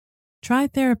Try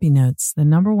Therapy Notes, the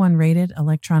 #1 rated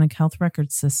electronic health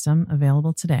record system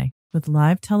available today. With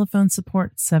live telephone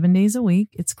support 7 days a week,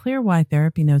 it's clear why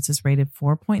Therapy Notes is rated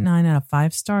 4.9 out of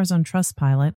 5 stars on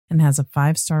Trustpilot and has a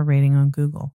 5-star rating on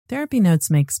Google. Therapy Notes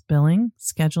makes billing,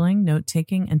 scheduling,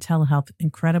 note-taking, and telehealth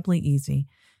incredibly easy.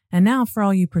 And now, for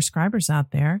all you prescribers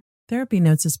out there, Therapy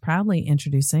Notes is proudly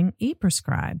introducing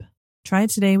ePrescribe. Try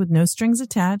it today with no strings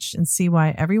attached and see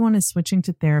why everyone is switching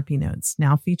to Therapy Notes,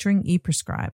 now featuring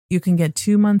ePrescribe. You can get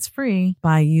 2 months free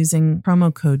by using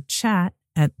promo code CHAT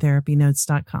at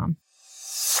therapynotes.com.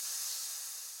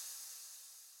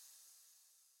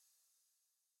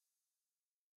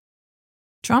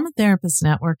 Trauma Therapist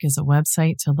Network is a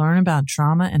website to learn about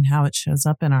trauma and how it shows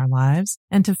up in our lives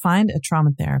and to find a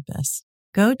trauma therapist.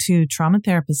 Go to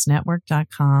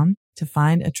traumatherapistnetwork.com to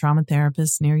find a trauma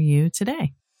therapist near you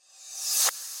today.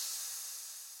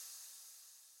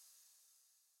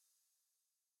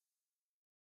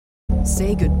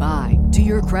 Say goodbye to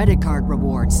your credit card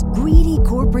rewards. Greedy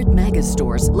corporate mega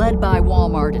stores, led by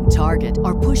Walmart and Target,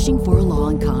 are pushing for a law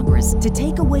in Congress to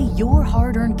take away your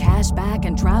hard-earned cash back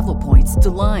and travel points to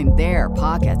line their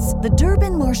pockets. The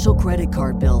Durbin-Marshall credit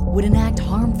card bill would enact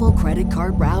harmful credit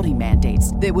card routing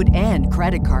mandates that would end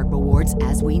credit card rewards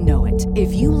as we know it.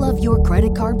 If you love your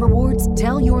credit card rewards,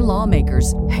 tell your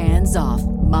lawmakers, hands off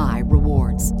my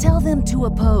rewards. Tell them to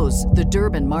oppose the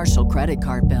Durbin-Marshall credit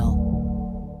card bill.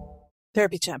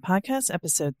 Therapy Chat Podcast,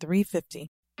 episode 350.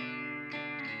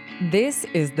 This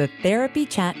is the Therapy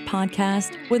Chat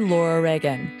Podcast with Laura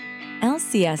Reagan,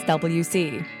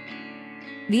 LCSWC.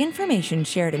 The information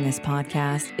shared in this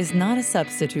podcast is not a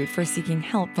substitute for seeking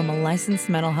help from a licensed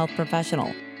mental health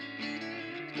professional.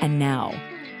 And now,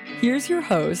 here's your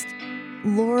host,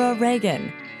 Laura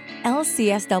Reagan,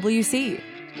 LCSWC.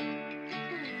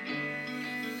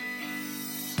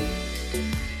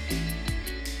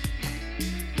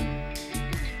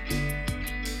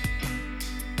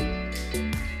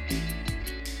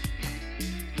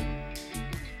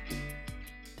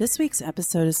 This week's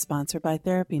episode is sponsored by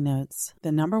Therapy Notes,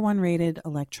 the #1 rated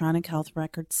electronic health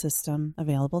record system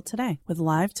available today. With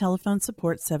live telephone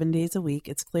support 7 days a week,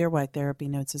 it's clear why Therapy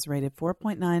Notes is rated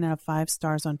 4.9 out of 5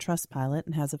 stars on Trustpilot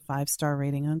and has a 5-star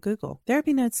rating on Google.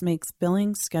 Therapy Notes makes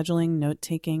billing, scheduling,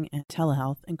 note-taking, and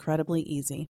telehealth incredibly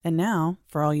easy. And now,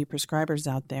 for all you prescribers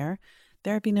out there,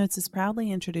 Therapy Notes is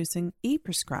proudly introducing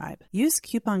ePrescribe. Use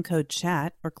coupon code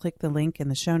CHAT or click the link in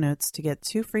the show notes to get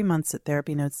 2 free months at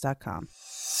therapynotes.com.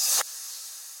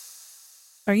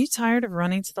 Are you tired of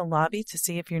running to the lobby to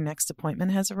see if your next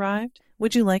appointment has arrived?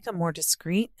 Would you like a more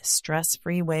discreet,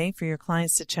 stress-free way for your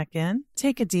clients to check in?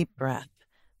 Take a deep breath.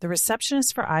 The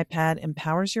Receptionist for iPad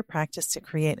empowers your practice to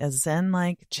create a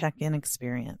Zen-like check-in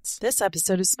experience. This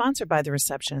episode is sponsored by The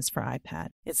Receptionist for iPad.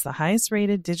 It's the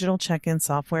highest-rated digital check-in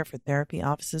software for therapy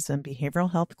offices and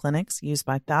behavioral health clinics used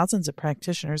by thousands of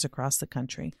practitioners across the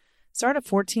country. Start a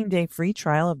 14-day free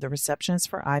trial of The Receptionist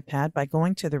for iPad by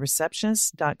going to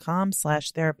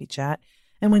thereceptionist.com/therapychat.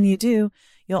 And when you do,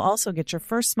 you'll also get your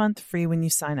first month free when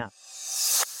you sign up.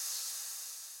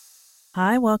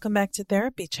 Hi, welcome back to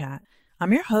Therapy Chat.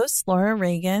 I'm your host, Laura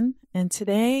Reagan, and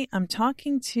today I'm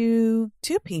talking to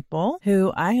 2 people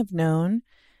who I have known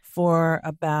for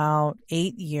about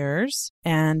 8 years,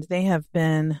 and they have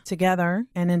been together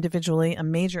and individually a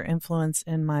major influence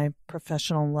in my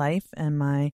professional life and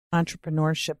my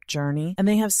entrepreneurship journey, and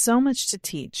they have so much to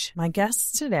teach. My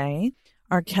guests today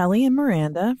are Kelly and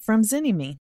Miranda from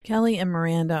Zynnyme. Kelly and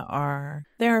Miranda are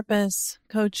therapists,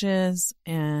 coaches,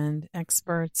 and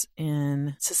experts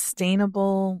in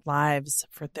sustainable lives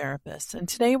for therapists. And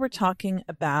today we're talking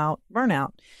about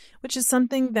burnout, which is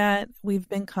something that we've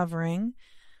been covering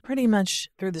pretty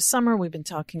much through the summer. We've been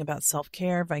talking about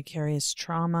self-care, vicarious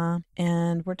trauma,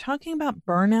 and we're talking about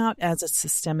burnout as a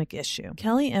systemic issue.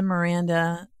 Kelly and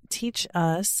Miranda teach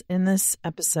us in this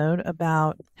episode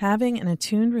about having an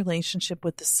attuned relationship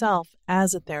with the self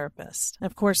as a therapist.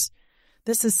 Of course,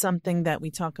 this is something that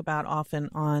we talk about often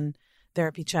on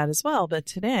Therapy Chat as well, but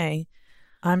today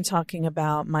I'm talking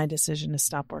about my decision to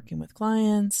stop working with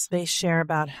clients. They share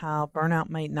about how burnout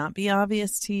might not be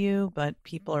obvious to you, but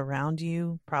people around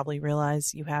you probably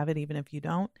realize you have it even if you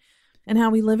don't, and how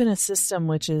we live in a system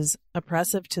which is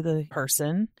oppressive to the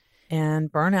person.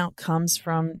 And burnout comes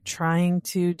from trying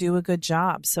to do a good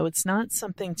job. So it's not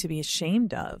something to be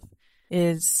ashamed of.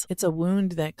 It's a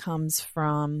wound that comes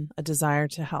from a desire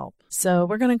to help. So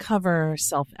we're going to cover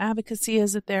self-advocacy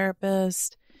as a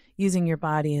therapist, using your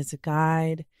body as a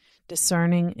guide,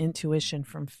 discerning intuition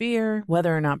from fear,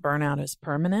 whether or not burnout is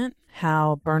permanent,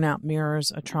 how burnout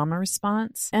mirrors a trauma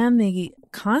response, and the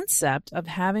concept of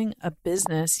having a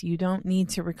business you don't need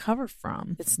to recover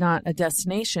from. It's not a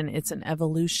destination, it's an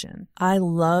evolution. I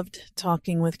loved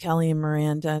talking with Kelly and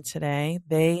Miranda today.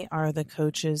 They are the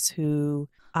coaches who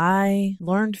I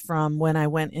learned from when I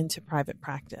went into private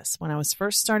practice. When I was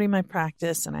first starting my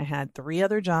practice and I had 3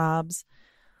 other jobs,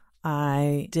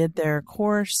 I did their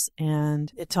course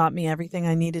and it taught me everything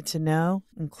I needed to know,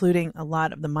 including a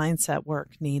lot of the mindset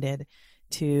work needed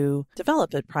to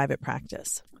develop a private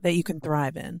practice that you can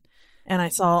thrive in. And I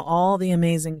saw all the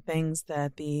amazing things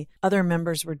that the other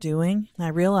members were doing. I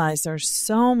realized there's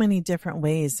so many different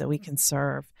ways that we can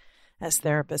serve as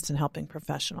therapists and helping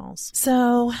professionals.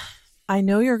 So I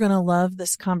know you're going to love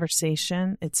this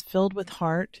conversation. It's filled with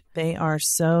heart. They are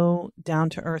so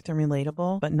down to earth and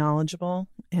relatable, but knowledgeable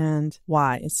and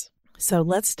wise. So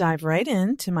let's dive right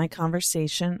into my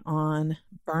conversation on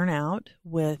burnout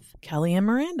with Kelly and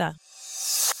Miranda.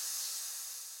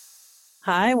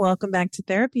 Hi, welcome back to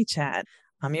Therapy Chat.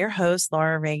 I'm your host,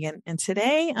 Laura Reagan, and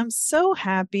today I'm so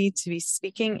happy to be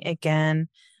speaking again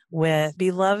with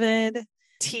beloved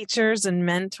teachers and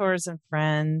mentors and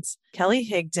friends, Kelly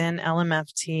Higdon,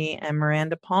 LMFT, and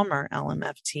Miranda Palmer,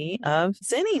 LMFT of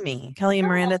Zinni-Me. Kelly and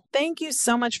Miranda, thank you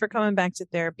so much for coming back to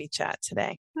Therapy Chat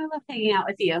today. I love hanging out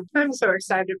with you. I'm so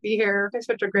excited to be here. You're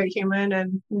such a great human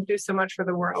and you do so much for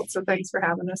the world. So thanks for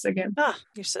having us again. Oh,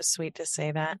 you're so sweet to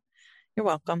say that. You're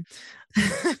welcome.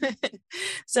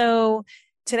 So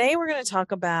today we're going to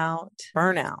talk about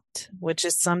burnout, which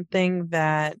is something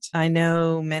that I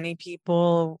know many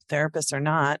people, therapists or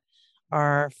not,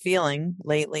 are feeling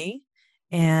lately.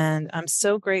 And I'm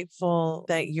so grateful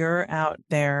that you're out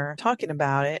there talking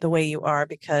about it the way you are,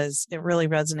 because it really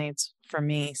resonates for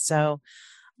me. So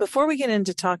before we get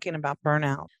into talking about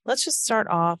burnout, let's just start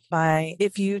off by,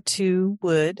 if you two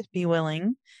would be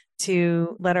willing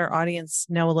to let our audience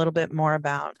know a little bit more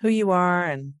about who you are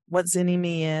and what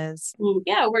Zinni-Me is.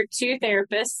 Yeah, we're 2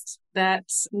 therapists that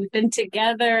we've been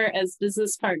together as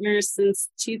business partners since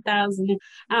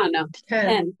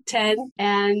 2010.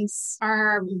 And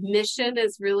our mission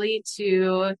is really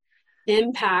to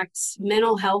impact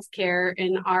mental health care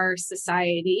in our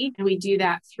society. And we do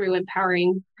that through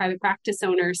empowering private practice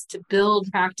owners to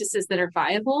build practices that are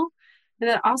viable and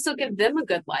that also give them a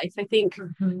good life. I think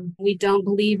we don't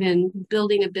believe in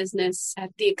building a business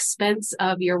at the expense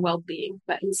of your well-being,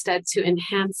 but instead to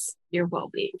enhance your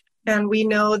well-being. And we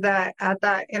know that at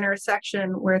that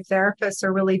intersection where therapists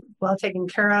are really well taken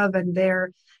care of and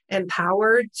they're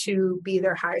empowered to be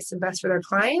their highest and best for their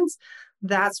clients,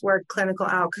 that's where clinical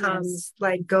outcomes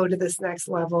go to this next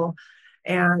level.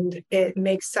 And it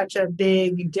makes such a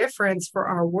big difference for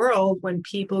our world when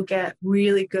people get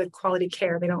really good quality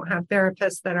care. They don't have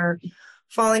therapists that are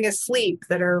falling asleep,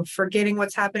 that are forgetting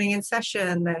what's happening in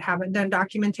session, that haven't done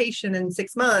documentation in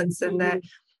 6 months, and that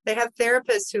they have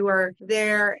therapists who are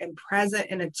there and present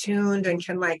and attuned and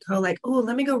can oh,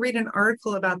 let me go read an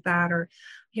article about that. Or,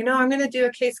 I'm going to do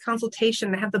a case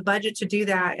consultation. They have the budget to do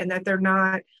that, and that they're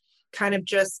not kind of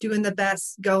just doing the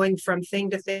best, going from thing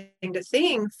to thing to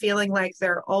thing, feeling like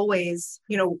they're always,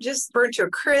 just burnt to a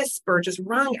crisp or just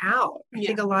wrung out. I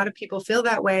think a lot of people feel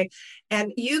that way.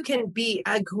 And you can be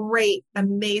a great,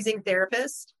 amazing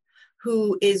therapist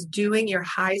who is doing your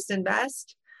highest and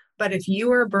best. But if you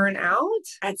are burnt out,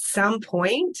 at some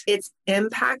point, it's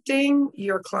impacting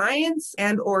your clients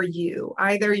and or you.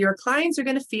 Either your clients are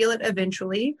going to feel it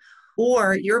eventually,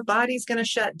 or your body's going to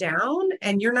shut down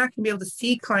and you're not going to be able to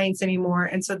see clients anymore.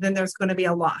 And so then there's going to be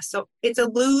a loss. So it's a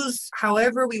lose,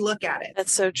 however we look at it.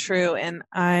 That's so true. And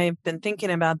I've been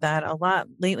thinking about that a lot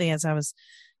lately, as I was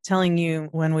telling you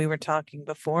when we were talking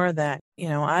before that,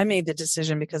 I made the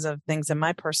decision because of things in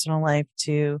my personal life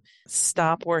to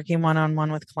stop working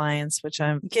one-on-one with clients, which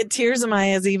I get tears in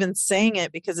my eyes even saying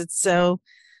it, because it's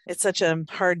such a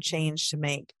hard change to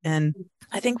make. And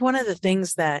I think one of the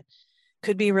things that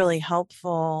could be really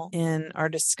helpful in our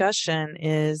discussion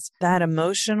is that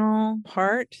emotional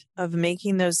part of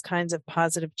making those kinds of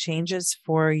positive changes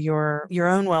for your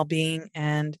own well-being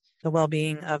and the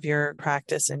well-being of your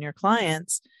practice and your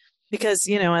clients. Because,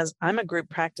 as I'm a group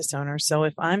practice owner, so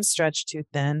if I'm stretched too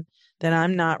thin, then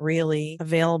I'm not really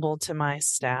available to my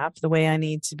staff the way I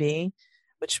need to be,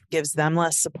 which gives them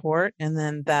less support. And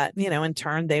then that, in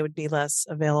turn, they would be less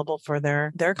available for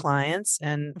their clients.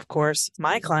 And of course,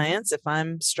 my clients, if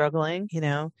I'm struggling,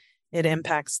 it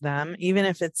impacts them, even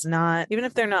if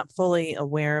they're not fully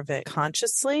aware of it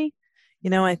consciously.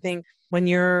 I think when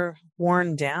you're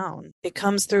worn down, it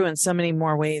comes through in so many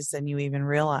more ways than you even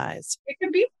realize. It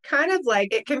can be kind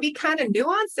of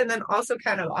nuanced and then also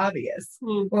kind of obvious.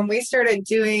 When we started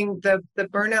doing the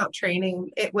burnout training,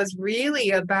 it was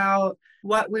really about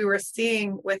what we were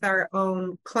seeing with our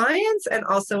own clients and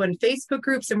also in Facebook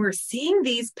groups. And we're seeing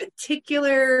these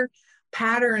particular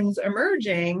patterns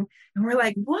emerging. And we're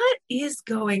like, what is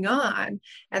going on?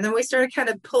 And then we started kind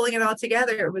of pulling it all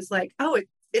together. It was like, oh,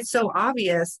 it's so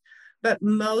obvious. But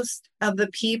most of the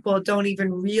people don't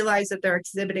even realize that they're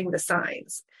exhibiting the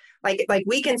signs. Like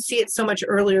we can see it so much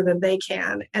earlier than they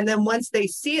can. And then once they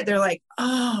see it, they're like,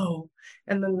 oh,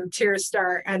 and then the tears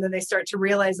start. And then they start to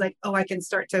realize like, oh, I can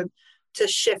start to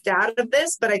shift out of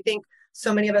this. But I think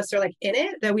so many of us are like in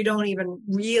it that we don't even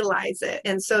realize it.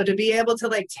 And so to be able to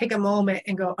like take a moment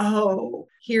and go, oh,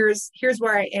 here's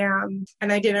where I am.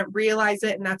 And I didn't realize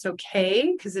it. And that's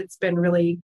okay, because it's been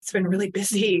really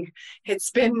busy. It's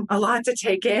been a lot to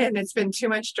take in. It's been too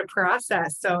much to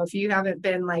process. So if you haven't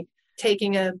been like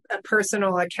taking a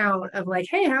personal account of like,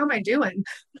 hey, how am I doing?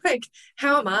 Like,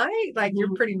 how am I? Like,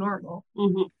 you're pretty normal.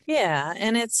 Mm-hmm. Yeah.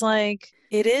 And it's like,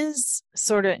 it is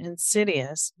sort of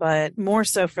insidious, but more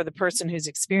so for the person who's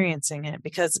experiencing it,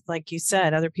 because like you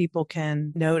said, other people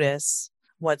can notice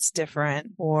what's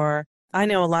different. Or I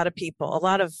know a lot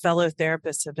of fellow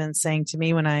therapists have been saying to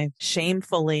me when I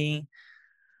shamefully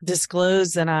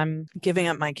disclose that I'm giving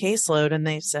up my caseload, and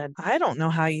they said, I don't know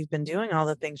how you've been doing all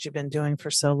the things you've been doing for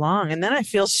so long. And then I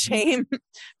feel shame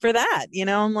for that.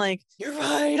 I'm like, you're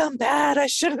right, I'm bad. I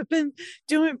should have been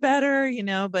doing better,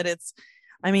 but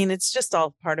it's just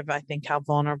all part of, I think, how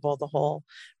vulnerable the whole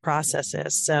process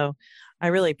is. So I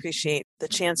really appreciate the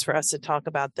chance for us to talk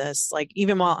about this. Like,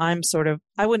 even while I'm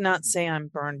I would not say I'm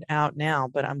burned out now,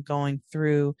 but I'm going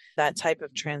through that type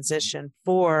of transition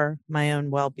for my own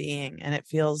well-being, and it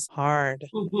feels hard.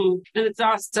 Mm-hmm. And it's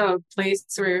also a place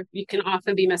where you can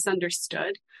often be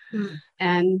misunderstood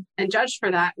and judged for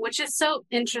that, which is so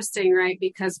interesting, right?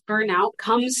 Because burnout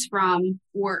comes from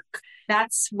work.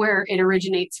 That's where it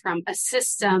originates from, a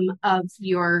system of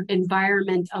your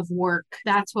environment of work.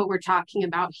 That's what we're talking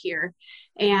about here.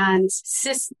 And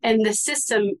the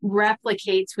system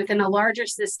replicates within a larger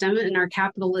system in our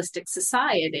capitalistic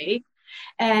society.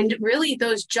 And really,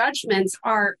 those judgments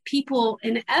are people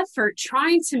in effort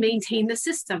trying to maintain the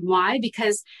system. Why?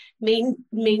 Because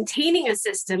maintaining a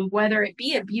system, whether it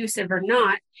be abusive or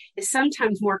not, is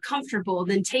sometimes more comfortable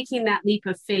than taking that leap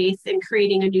of faith and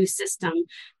creating a new system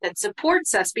that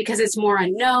supports us, because it's more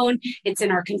unknown, it's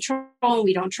in our control, and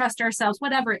we don't trust ourselves,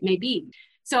 whatever it may be.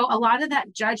 So a lot of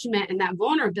that judgment and that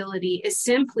vulnerability is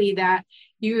simply that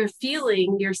you're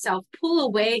feeling yourself pull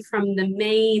away from the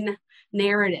main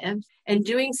narrative and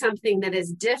doing something that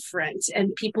is different,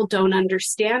 and people don't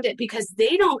understand it because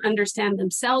they don't understand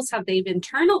themselves how they've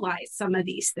internalized some of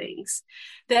these things.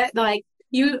 That like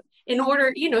in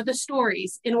order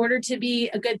to be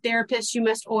a good therapist, you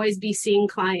must always be seeing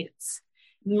clients.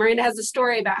 Miranda has a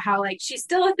story about how like she's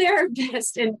still a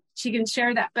therapist and she can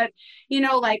share that, but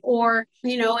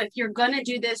if you're gonna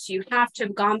do this, you have to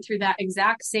have gone through that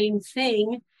exact same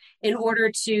thing in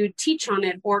order to teach on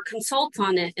it or consult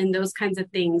on it and those kinds of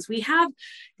things. We have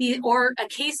or a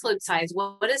caseload size.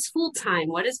 What is full-time?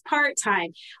 What is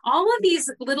part-time? All of these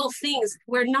little things,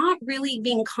 we're not really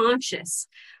being conscious.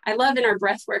 I love in our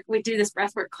breathwork, we do this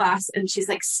breathwork class and she's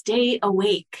like, stay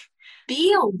awake,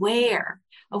 be aware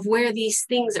of where these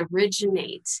things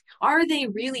originate. Are they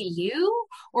really you,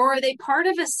 or are they part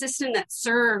of a system that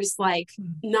serves like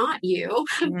not you,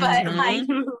 but like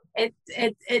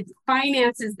it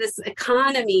finances this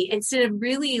economy instead of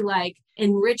really like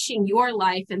enriching your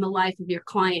life and the life of your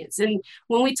clients? And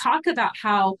when we talk about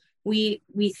how we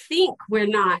think we're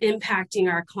not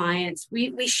impacting our clients,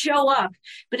 we show up,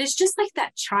 but it's just like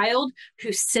that child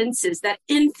who senses, that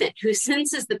infant who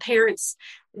senses the parents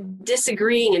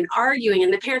disagreeing and arguing,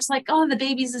 and the parents like, oh, the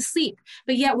baby's asleep,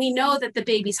 but yet we know that the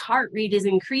baby's heart rate is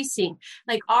increasing.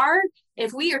 Like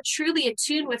if we are truly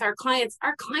attuned with our clients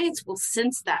will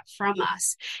sense that from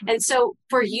us. And so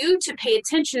for you to pay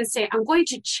attention and say, I'm going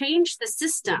to change the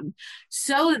system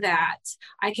so that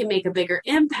I can make a bigger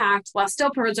impact while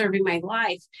still preserving my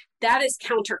life, that is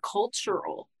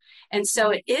countercultural. And so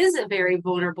it is a very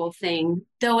vulnerable thing,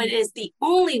 though it is the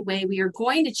only way we are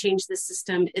going to change the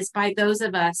system is by those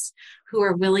of us who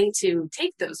are willing to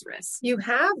take those risks. You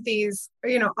have these,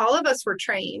 all of us were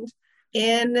trained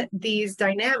in these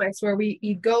dynamics where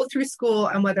you go through school,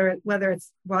 and whether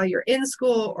it's while you're in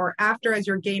school or after as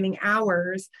you're gaining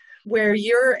hours, where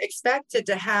you're expected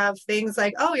to have things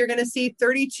like, oh, you're going to see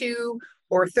 32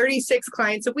 or 36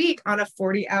 clients a week on a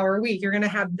 40-hour week. You're going to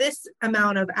have this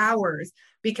amount of hours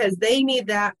because they need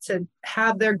that to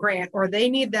have their grant, or they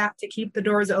need that to keep the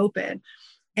doors open.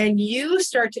 And you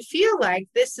start to feel like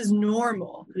this is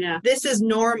normal. Yeah. This is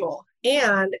normal.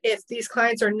 And if these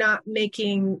clients are not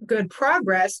making good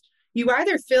progress, you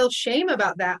either feel shame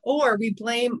about that, or we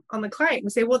blame on the client. We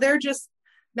say, well, they're just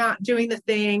not doing the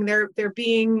thing. They're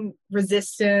being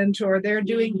resistant, or they're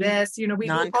doing this, we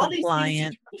do all these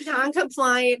things.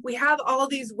 Non-compliant. We have all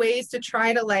these ways to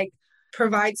try to like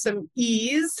provide some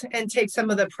ease and take some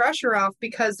of the pressure off,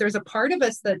 because there's a part of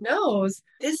us that knows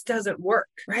this doesn't work,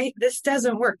 right? This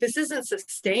doesn't work. This isn't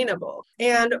sustainable.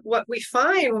 And what we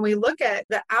find when we look at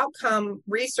the outcome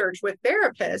research with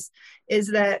therapists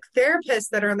is that therapists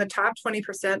that are in the top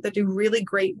 20% that do really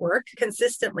great work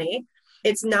consistently,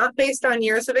 it's not based on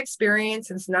years of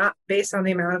experience. It's not based on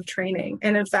the amount of training.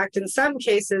 And in fact, in some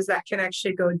cases, that can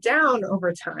actually go down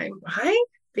over time. Why?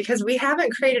 Because we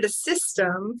haven't created a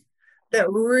system that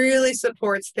really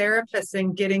supports therapists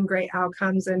in getting great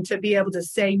outcomes and to be able to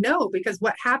say no. Because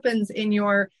what happens in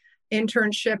your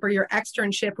internship or your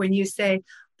externship when you say,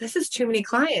 this is too many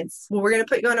clients, well, we're going to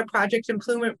put you on a project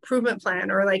improvement plan,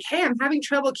 or like, hey, I'm having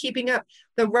trouble keeping up.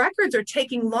 The records are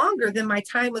taking longer than my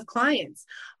time with clients.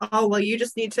 Oh, well, you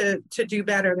just need to do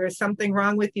better. There's something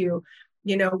wrong with you.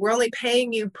 We're only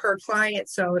paying you per client.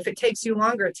 So if it takes you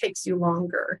longer, it takes you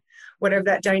longer, whatever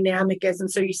that dynamic is.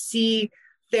 And so you see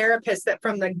therapists that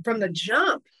from the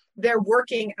jump, they're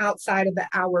working outside of the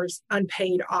hours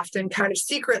unpaid, often kind of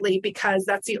secretly, because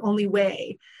that's the only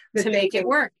way to make it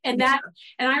work. And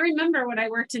I remember when I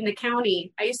worked in the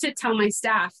county, I used to tell my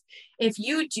staff, if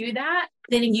you do that,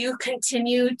 then you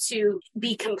continue to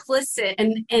be complicit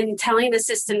in telling the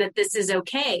system that this is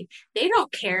okay. They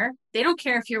don't care. They don't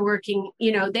care if you're working,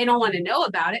 they don't want to know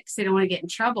about it because they don't want to get in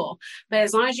trouble. But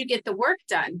as long as you get the work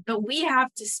done, but we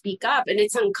have to speak up, and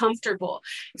it's uncomfortable.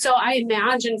 So I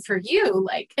imagine for you,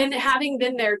 and having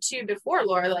been there too before,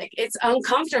 Laura, it's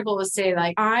uncomfortable to say,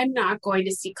 I'm not going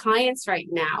to see clients right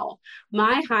now.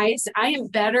 My highest, I am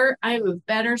of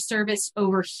better service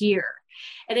over here.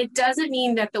 And it doesn't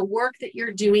mean that the work that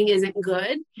you're doing isn't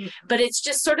good, but it's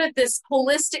just sort of this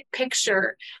holistic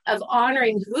picture of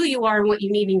honoring who you are and what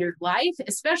you need in your life,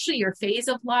 especially your phase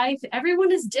of life.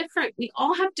 Everyone is different. We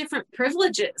all have different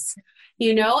privileges,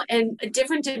 and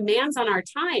different demands on our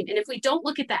time. And if we don't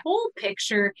look at that whole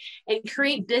picture and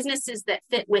create businesses that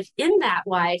fit within that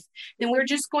life, then we're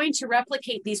just going to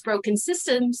replicate these broken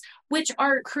systems, which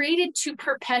are created to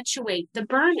perpetuate the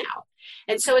burnout.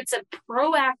 And so it's a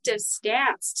proactive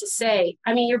stance to say,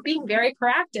 you're being very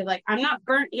proactive. I'm not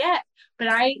burnt yet, but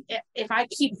if I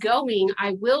keep going,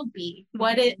 I will be.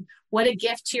 What a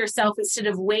gift to yourself, instead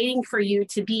of waiting for you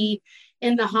to be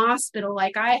in the hospital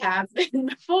like I have been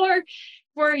before,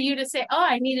 for you to say, oh,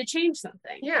 I need to change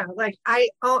something. Yeah. I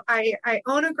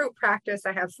own a group practice.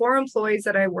 I have 4 employees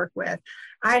that I work with.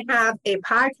 I have a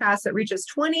podcast that reaches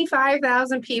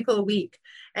 25,000 people a week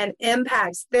and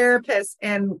impacts therapists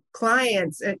and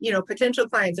clients and, potential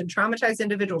clients and traumatized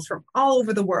individuals from all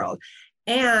over the world.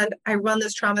 And I run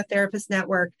this trauma therapist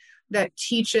network that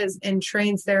teaches and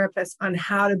trains therapists on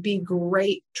how to be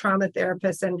great trauma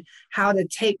therapists and how to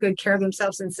take good care of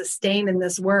themselves and sustain in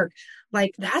this work.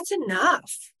 That's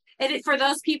enough. And for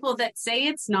those people that say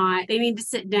it's not, they need to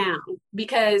sit down,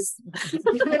 because,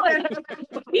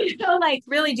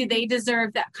 really, do they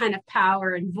deserve that kind of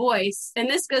power and voice? And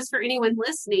this goes for anyone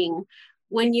listening.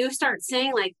 When you start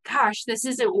saying gosh, this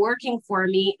isn't working for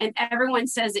me, and everyone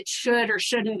says it should or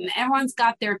shouldn't, and everyone's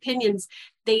got their opinions,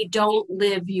 they don't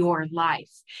live your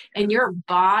life. And your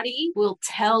body will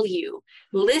tell you.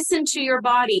 Listen to your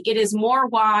body. It is more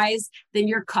wise than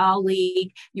your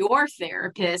colleague, your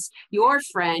therapist, your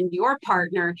friend, your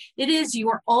partner. It is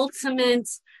your ultimate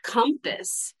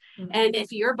compass. And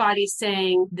if your body's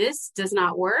saying this does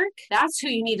not work, that's who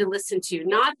you need to listen to,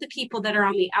 not the people that are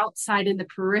on the outside in the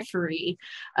periphery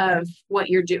of what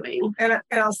you're doing. And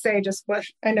I'll say just what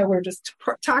I know, we're just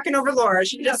talking over Laura.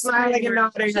 She's just smiling and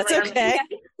nodding. That's okay.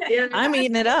 Yeah. I'm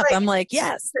eating it up. I'm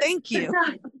yes, thank you.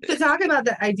 To talk about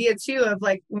the idea too of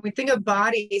when we think of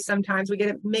body, sometimes we get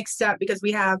it mixed up because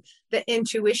we have the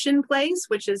intuition place,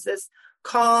 which is this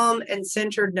calm and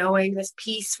centered knowing, this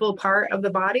peaceful part of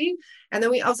the body. And then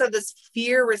we also have this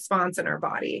fear response in our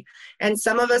body. And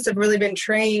some of us have really been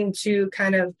trained to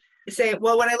kind of say,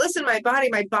 well, when I listen to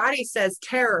my body says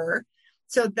terror.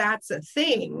 So that's a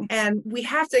thing. And we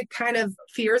have to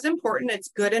fear is important. It's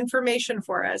good information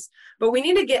for us, but we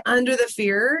need to get under the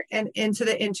fear and into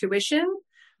the intuition,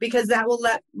 because that will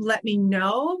let me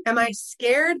know, am I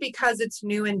scared because it's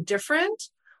new and different?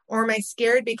 Or am I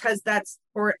scared because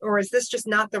or is this just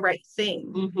not the right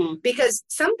thing? Mm-hmm. Because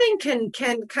something can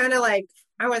kind of like,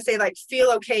 I want to say like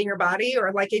feel okay in your body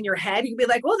or like in your head. You can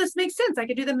be like, well, this makes sense. I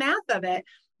can do the math of it.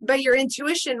 But your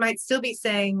intuition might still be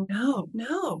saying, no,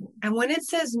 no. And when it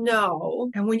says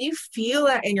no, and when you feel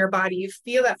that in your body, you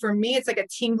feel that. For me, it's like a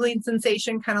tingling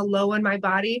sensation kind of low in my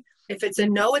body. If it's a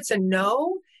no, it's a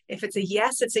no. If it's a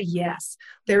yes, it's a yes.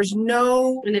 There's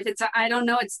no. And if it's a I don't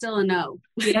know, it's still a no.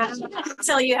 Yeah.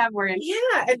 Until you have more info.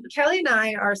 Yeah. And Kelly and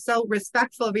I are so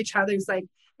respectful of each other. It's like,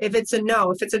 if it's a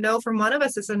no from one of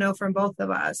us, it's a no from both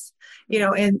of us, you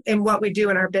know, in what we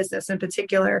do in our business in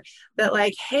particular, that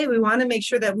like, hey, we want to make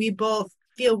sure that we both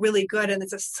feel really good. And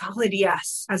it's a solid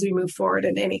yes as we move forward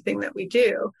in anything that we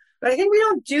do. But I think we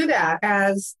don't do that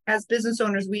as business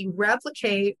owners. We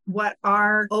replicate what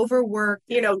our overworked,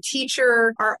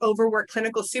 teacher, our overworked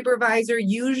clinical supervisor,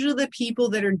 usually the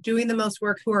people that are doing the most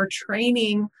work, who are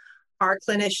training our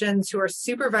clinicians, who are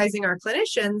supervising our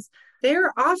clinicians,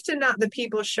 they're often not the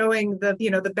people showing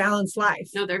the balanced life.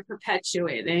 No, they're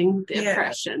perpetuating the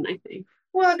oppression, I think.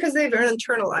 Well, because they've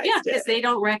internalized it. Because they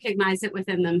don't recognize it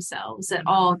within themselves at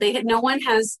all. No one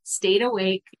has stayed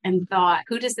awake and thought,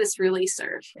 who does this really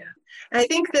serve? Yeah. And I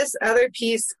think this other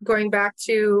piece, going back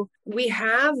to, we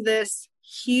have this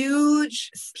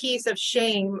huge piece of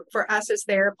shame for us as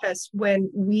therapists when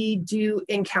we do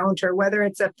encounter, whether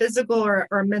it's a physical or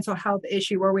mental health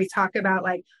issue, where we talk about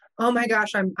like, oh my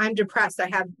gosh, I'm depressed. I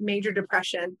have major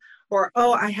depression. Or,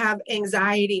 oh, I have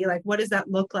anxiety. Like, what does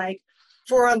that look like?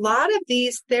 For a lot of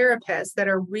these therapists that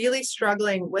are really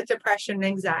struggling with depression and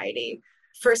anxiety,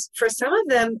 for some of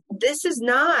them, this is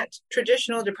not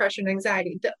traditional depression and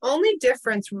anxiety. The only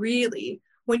difference really,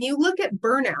 when you look at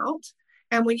burnout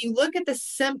and when you look at the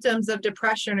symptoms of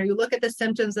depression or you look at the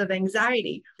symptoms of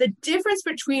anxiety, the difference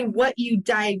between what you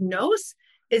diagnose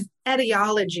is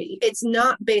etiology. It's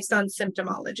not based on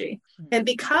symptomology. And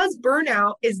because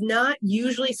burnout is not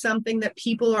usually something that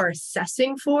people are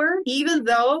assessing for, even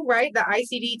though, right, the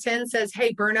ICD-10 says,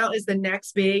 hey, burnout is the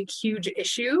next big, huge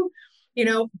issue.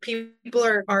 People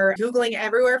are Googling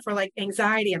everywhere for like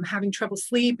anxiety. I'm having trouble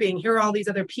sleeping. Here are all these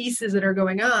other pieces that are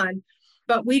going on.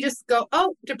 But we just go,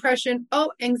 oh, depression,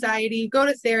 oh, anxiety, go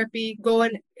to therapy, go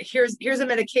and here's a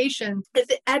medication. If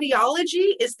the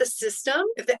etiology is the system,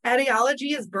 if the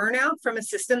etiology is burnout from a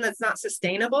system that's not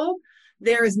sustainable,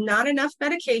 there is not enough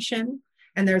medication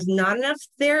and there's not enough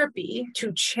therapy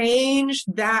to change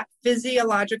that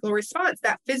physiological response.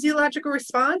 That physiological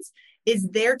response is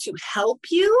there to help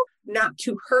you, not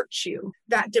to hurt you.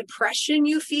 That depression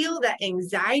you feel, that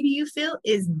anxiety you feel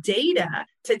is data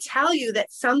to tell you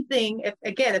that something,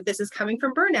 if this is coming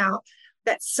from burnout,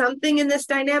 that something in this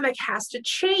dynamic has to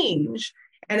change.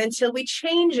 And until we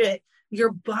change it,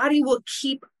 your body will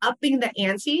keep upping the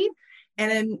ante.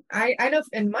 And I know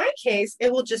in my case,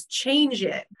 it will just change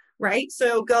it, right?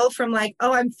 So go from like,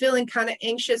 oh, I'm feeling kind of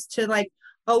anxious to like,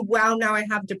 oh, wow, now I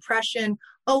have depression.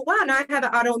 Oh, wow, now I have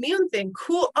an autoimmune thing.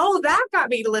 Cool. Oh, that got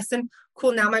me to listen.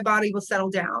 Cool. Now my body will settle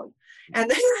down. And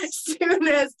then as soon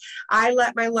as I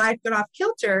let my life get off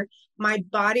kilter, my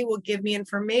body will give me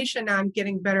information. Now I'm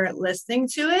getting better at listening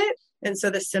to it. And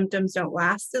so the symptoms don't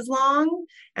last as long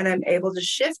and I'm able to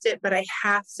shift it. But I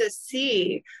have to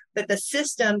see that the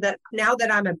system, that now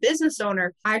that I'm a business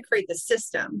owner, I create the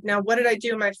system. Now, what did I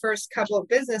do in my first couple of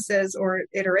businesses or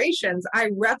iterations? I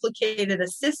replicated a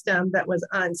system that was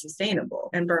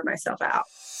unsustainable and burned myself out.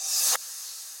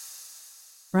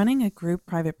 Running a group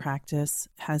private practice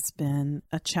has been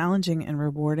a challenging and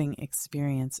rewarding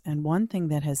experience, and one thing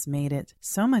that has made it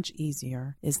so much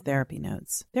easier is Therapy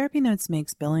Notes. Therapy Notes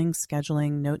makes billing,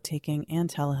 scheduling, note-taking, and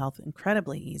telehealth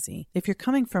incredibly easy. If you're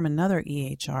coming from another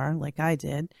EHR, like I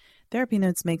did, Therapy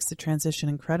Notes makes the transition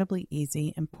incredibly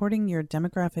easy, importing your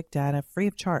demographic data free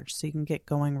of charge so you can get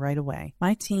going right away.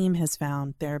 My team has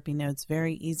found Therapy Notes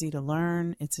very easy to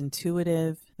learn. It's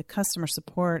intuitive. The customer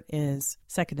support is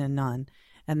second to none.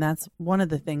 And that's one of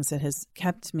the things that has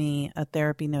kept me a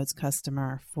Therapy Notes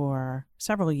customer for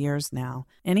several years now.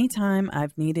 Anytime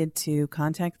I've needed to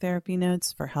contact Therapy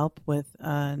Notes for help with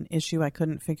an issue I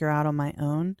couldn't figure out on my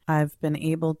own, I've been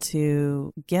able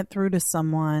to get through to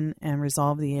someone and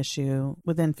resolve the issue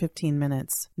within 15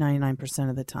 minutes, 99%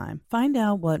 of the time. Find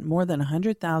out what more than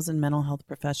 100,000 mental health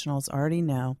professionals already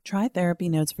know. Try Therapy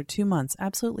Notes for 2 months,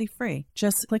 absolutely free.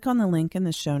 Just click on the link in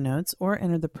the show notes or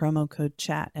enter the promo code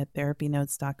CHAT at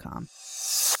therapynotes.com.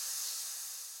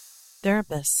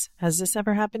 Therapists, has this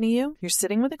ever happened to you? You're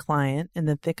sitting with a client in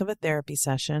the thick of a therapy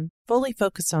session, fully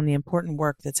focused on the important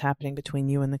work that's happening between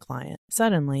you and the client.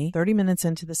 Suddenly, 30 minutes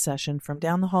into the session, from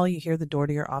down the hall, you hear the door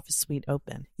to your office suite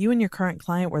open. You and your current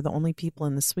client were the only people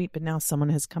in the suite, but now someone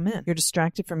has come in. You're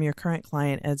distracted from your current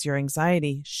client as your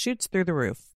anxiety shoots through the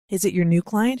roof. Is it your new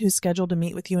client who's scheduled to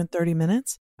meet with you in 30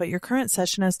 minutes? But your current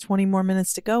session has 20 more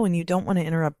minutes to go and you don't want to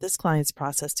interrupt this client's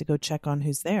process to go check on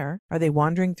who's there. Are they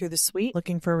wandering through the suite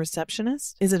looking for a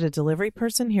receptionist? Is it a delivery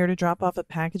person here to drop off a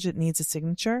package that needs a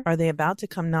signature? Are they about to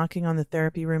come knocking on the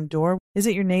therapy room door? Is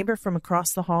it your neighbor from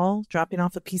across the hall dropping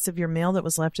off a piece of your mail that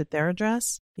was left at their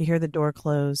address? You hear the door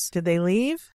close. Did they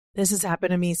leave? This has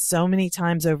happened to me so many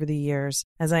times over the years.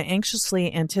 As I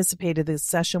anxiously anticipated this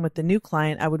session with the new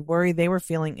client, I would worry they were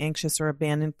feeling anxious or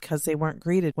abandoned because they weren't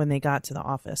greeted when they got to the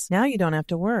office. Now you don't have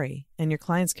to worry, and your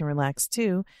clients can relax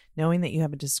too, knowing that you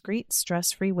have a discreet,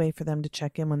 stress-free way for them to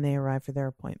check in when they arrive for their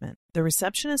appointment. The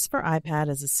Receptionist for iPad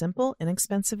is a simple,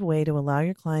 inexpensive way to allow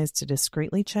your clients to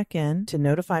discreetly check in, to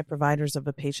notify providers of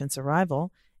a patient's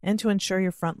arrival, and to ensure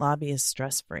your front lobby is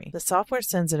stress-free. The software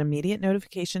sends an immediate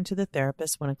notification to the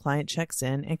therapist when a client checks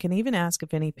in and can even ask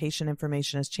if any patient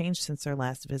information has changed since their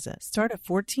last visit. Start a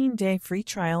 14-day free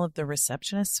trial of the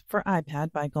Receptionist for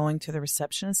iPad by going to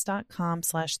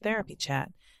thereceptionist.com/therapychat.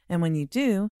 And when you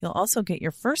do, you'll also get your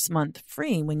first month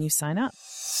free when you sign up.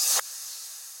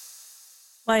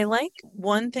 Well, I like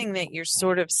one thing that you're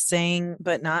sort of saying,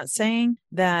 but not saying,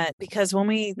 that because when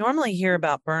we normally hear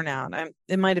about burnout,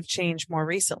 it might have changed more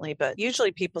recently, but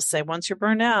usually people say, once you're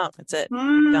burned out, that's it,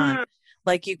 done.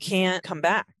 Like you can't come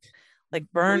back. Like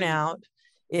burnout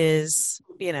is,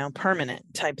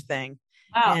 permanent type thing.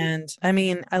 Wow. And I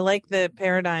mean, I like the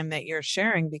paradigm that you're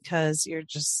sharing because you're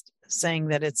just saying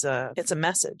that it's a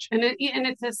message. And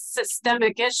it's a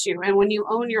systemic issue. And when you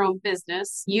own your own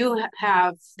business, you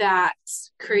have that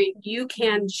you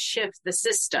can shift the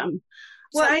system.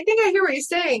 Well, I think I hear what you're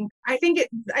saying. I think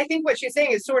what you're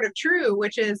saying is sort of true,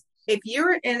 which is if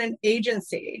you're in an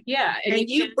agency and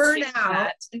you burn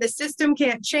out and the system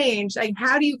can't change, like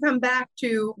how do you come back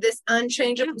to this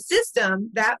unchangeable system?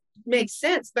 That makes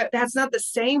sense. But that's not the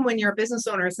same when you're a business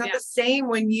owner. It's not the same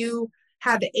when you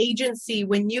have agency,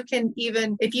 when you can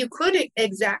even, if you could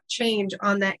exact change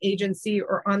on that agency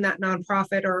or on that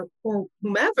nonprofit or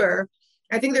whomever,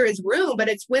 I think there is room, but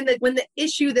it's when the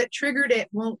issue that triggered it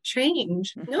won't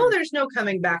change. Mm-hmm. No, there's no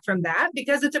coming back from that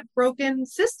because it's a broken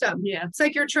system. Yeah. It's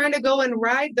like you're trying to go and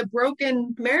ride the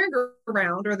broken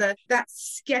merry-go-round or that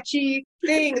sketchy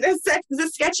thing, the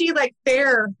sketchy like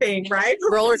fair thing, right?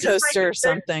 Roller coaster or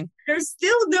something. There's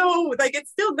still no,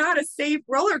 it's still not a safe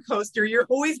roller coaster. You're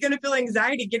always going to feel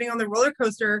anxiety getting on the roller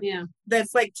coaster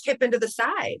that's like tipping to the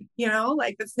side,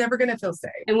 that's never going to feel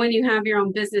safe. And when you have your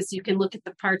own business, you can look at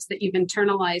the parts that you've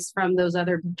internalized from those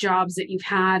other jobs that you've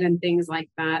had and things like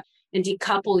that, and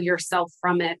decouple yourself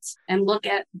from it and look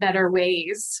at better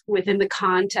ways within the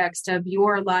context of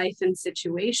your life and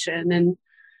situation. And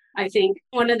I think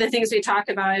one of the things we talk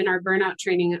about in our burnout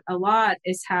training a lot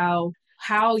is how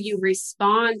you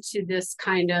respond to this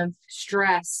kind of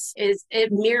stress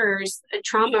it mirrors a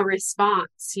trauma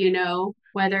response,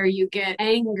 whether you get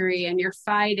angry and you're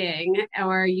fighting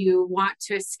or you want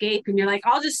to escape and you're like,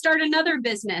 I'll just start another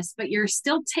business, but you're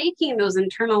still taking those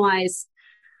internalized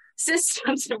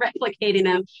systems and replicating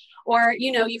them. Or,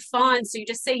 you fawn, so you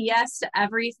just say yes to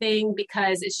everything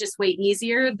because it's just way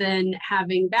easier than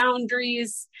having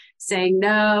boundaries, saying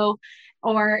no.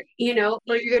 Or, or you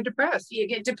get depressed. You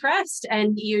get depressed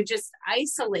and you just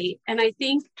isolate. And I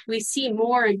think we see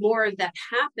more and more of that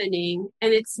happening.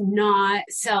 And it's not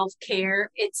self-care.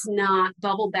 It's not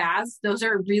bubble baths. Those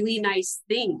are really nice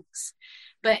things.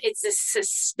 But it's a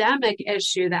systemic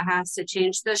issue that has to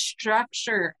change. The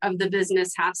structure of the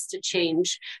business has to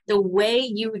change. The way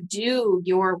you do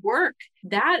your work,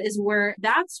 that's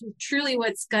truly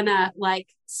what's gonna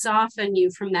soften you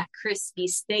from that crispy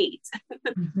state.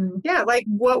 Mm-hmm. Yeah,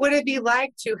 what would it be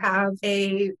like to have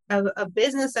a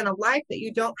business and a life that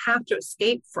you don't have to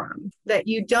escape from, that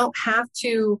you don't have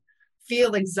to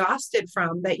feel exhausted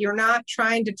from, that you're not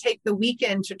trying to take the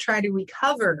weekend to try to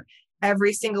recover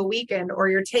every single weekend, or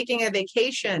you're taking a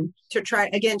vacation to try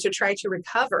to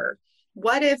recover.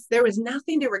 What if there was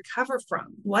nothing to recover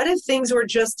from? What if things were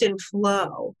just in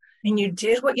flow and you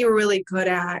did what you were really good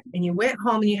at and you went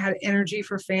home and you had energy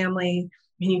for family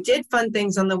and you did fun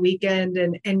things on the weekend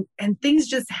and things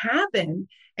just happened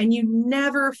and you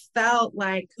never felt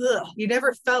like, you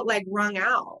never felt like wrung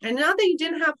out. And not that you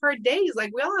didn't have hard days,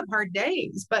 like we all have hard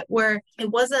days, but where it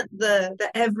wasn't the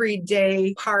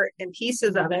everyday part and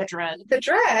pieces of it. The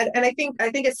dread. And I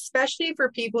think especially for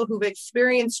people who've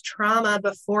experienced trauma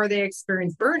before they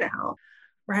experience burnout,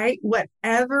 right?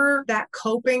 Whatever that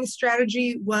coping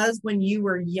strategy was when you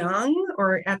were young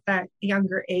or at that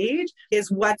younger age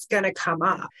is what's going to come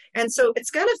up. And so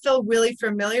it's going to feel really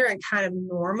familiar and kind of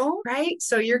normal, right?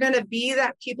 So you're going to be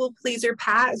that people pleaser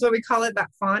pat is what we call it, that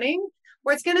fawning,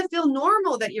 where it's going to feel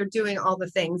normal that you're doing all the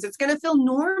things. It's going to feel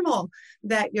normal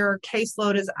that your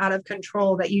caseload is out of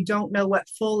control, that you don't know what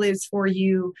full is for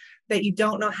you, that you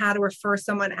don't know how to refer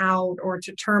someone out or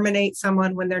to terminate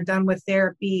someone when they're done with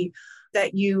therapy,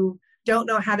 that you don't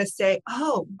know how to say,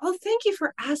 oh, thank you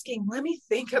for asking. Let me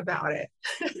think about it.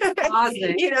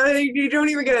 You don't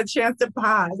even get a chance to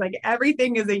pause. Like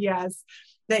everything is a yes,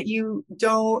 that's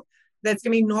going to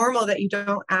be normal, that you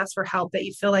don't ask for help, that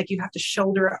you feel like you have to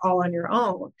shoulder it all on your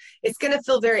own. It's going to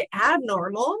feel very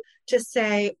abnormal to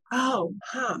say, what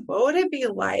would it be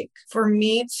like for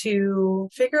me to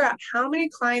figure out how many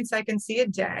clients I can see a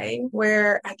day,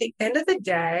 where at the end of the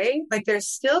day, like there's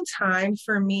still time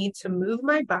for me to move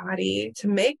my body, to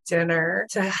make dinner,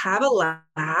 to have a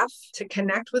laugh, to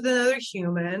connect with another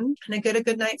human, and to get a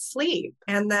good night's sleep.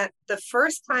 And that the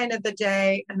first client of the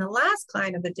day and the last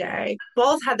client of the day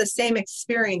both had the same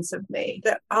experience of me,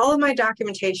 that all of my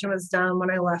documentation was done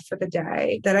when I left for the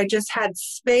day, that I just had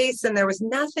space and there was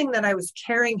nothing that I was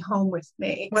carrying home with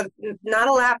me. Not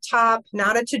a laptop,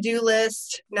 not a to-do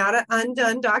list, not an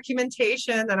undone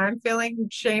documentation that I'm feeling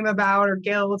shame about or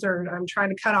guilt or I'm trying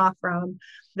to cut off from,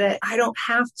 that I don't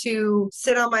have to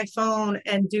sit on my phone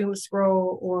and doom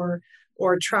scroll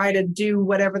or try to do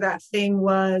whatever that thing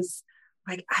was.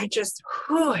 Like, it just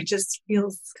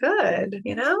feels good,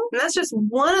 And that's just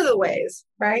one of the ways,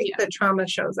 right, that trauma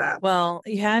shows up. Well,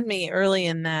 you had me early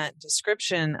in that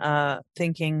description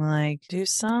thinking like, do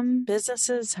some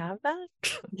businesses have that?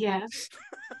 Yeah.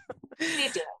 They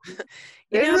do.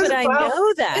 But I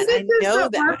know that. I know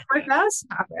that. With us,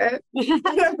 have it.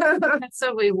 That's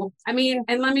so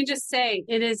and let me just say,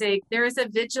 there is a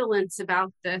vigilance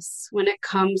about this when it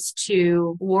comes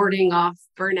to warding off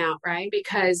burnout, right?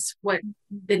 Because what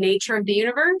the nature of the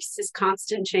universe is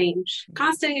constant change,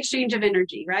 constant exchange of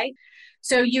energy, right?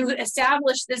 So you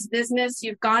establish this business,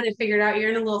 you've gone and figured out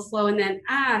you're in a little flow, and then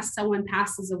someone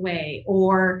passes away,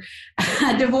 or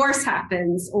a divorce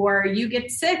happens, or you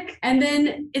get sick, and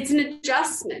then it's an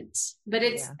adjustment. But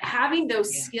it's having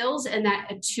those skills and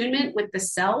that attunement with the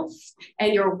self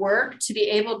and your work to be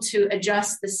able to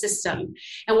adjust the system.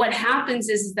 And what happens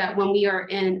is that when we are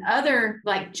in other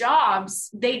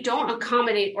jobs, they don't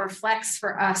accommodate or flex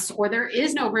for us, or there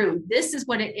is no room. This is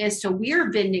what it is. So we're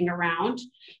bending around,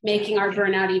 making our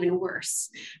burnout even worse.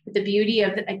 But the beauty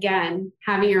of, again,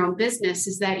 having your own business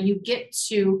is that you get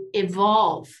to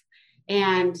evolve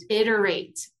and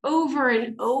iterate over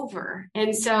and over.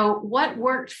 And so what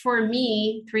worked for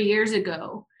me 3 years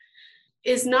ago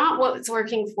is not what's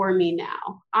working for me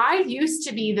now. I used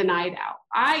to be the night owl.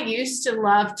 I used to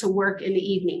love to work in the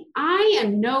evening. I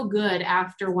am no good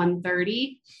after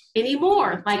 1:30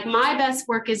 anymore. Like, my best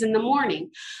work is in the morning.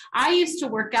 I used to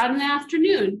work out in the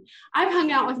afternoon. I've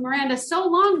hung out with Miranda so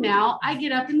long now, I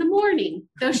get up in the morning.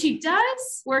 Though she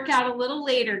does work out a little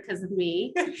later because of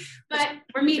me, but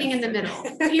we're meeting in the middle.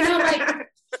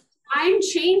 I'm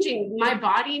changing. My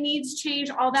body needs change,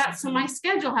 all that. So my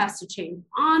schedule has to change,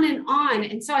 on and on.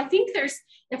 And so I think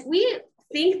if we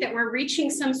think that we're reaching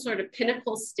some sort of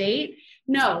pinnacle state,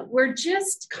 no, we're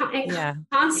just in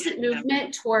constant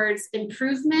movement towards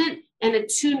improvement and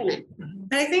attunement.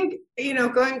 And I think,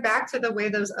 going back to the way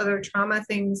those other trauma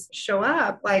things show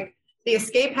up, like the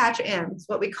escape hatch ends,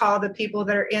 what we call the people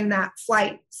that are in that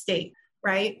flight state,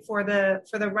 right? For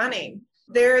the running.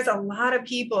 There's a lot of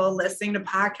people listening to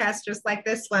podcasts just like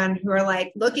this one who are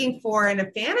looking for and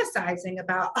fantasizing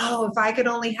about, if I could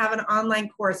only have an online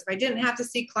course, if I didn't have to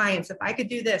see clients, if I could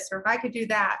do this, or if I could do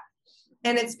that.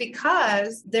 And it's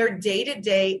because their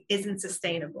day-to-day isn't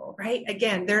sustainable, right?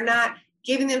 Again, they're not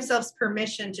giving themselves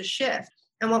permission to shift.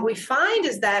 And what we find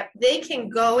is that they can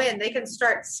go in, they can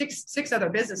start six other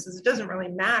businesses. It doesn't really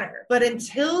matter. But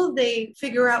until they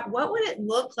figure out what would it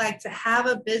look like to have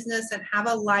a business and have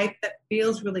a life that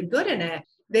feels really good in it,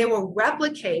 they will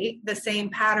replicate the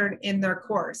same pattern in their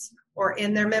course or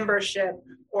in their membership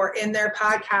or in their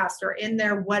podcast or in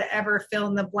their whatever fill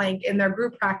in the blank, in their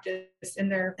group practice, in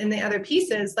the other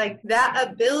pieces. Like, that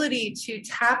ability to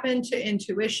tap into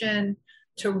intuition,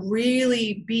 to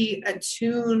really be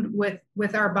attuned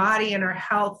with our body and our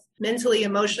health mentally,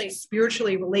 emotionally,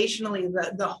 spiritually, relationally,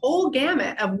 the whole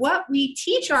gamut of what we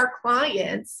teach our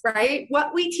clients, right?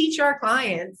 What we teach our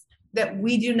clients that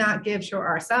we do not give to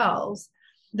ourselves.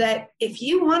 That if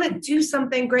you want to do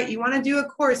something great, you want to do a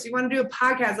course, you want to do a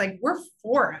podcast, like we're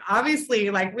for it. Obviously,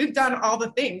 like we've done all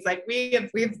the things. Like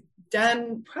we've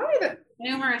done probably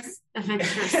numerous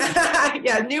ventures.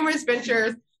 Yeah, numerous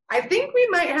ventures. I think we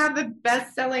might have the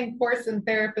best-selling course in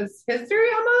therapist history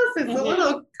almost. It's a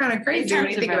little kind of crazy when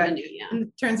you think about it. Yeah.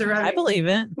 In terms of revenue. I believe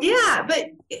it. Yeah, but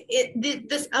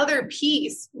this other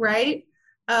piece, right?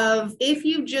 Of if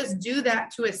you just do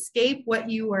that to escape what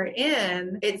you are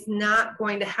in, it's not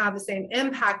going to have the same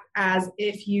impact as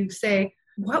if you say,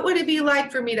 what would it be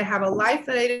like for me to have a life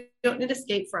that I don't need to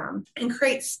escape from and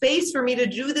create space for me to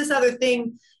do this other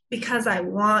thing because I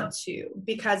want to,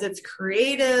 because it's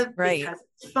creative, right, because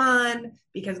it's fun,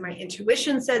 because my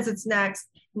intuition says it's next,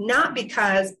 not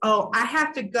because, oh, I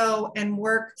have to go and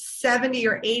work 70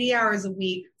 or 80 hours a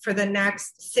week for the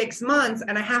next 6 months.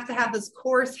 And I have to have this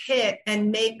course hit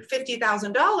and make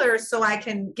 $50,000 so I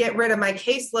can get rid of my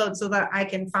caseload so that I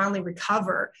can finally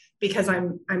recover because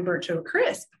I'm burnt to a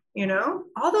crisp, you know,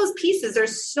 all those pieces.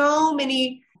 There's so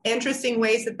many interesting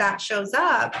ways that shows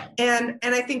up. And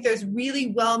I think there's really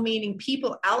well-meaning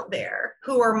people out there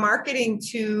who are marketing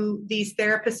to these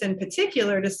therapists in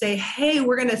particular to say, hey,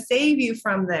 we're going to save you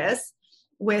from this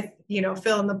with, you know,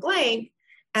 fill in the blank,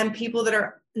 and people that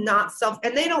are not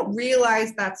and they don't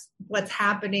realize that's what's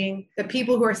happening. The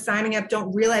people who are signing up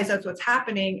don't realize that's what's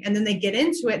happening. And then they get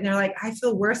into it and they're like, I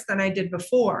feel worse than I did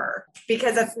before,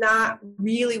 because that's not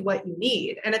really what you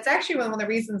need. And it's actually one of the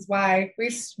reasons why we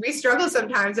struggle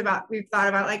sometimes we've thought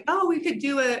about like, oh, we could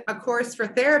do a course for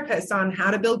therapists on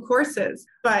how to build courses,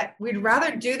 but we'd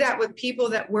rather do that with people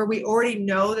where we already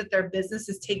know that their business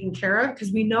is taken care of,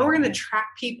 because we know we're going to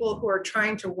attract people who are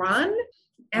trying to run,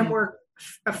 and we're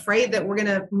afraid that we're going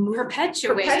to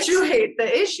perpetuate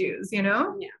the issues, you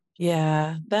know?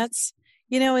 Yeah. That's,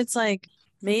 you know, it's like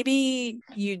maybe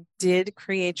you did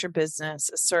create your business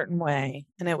a certain way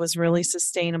and it was really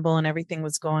sustainable and everything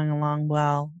was going along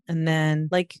well. And then,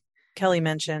 like Kelly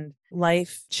mentioned,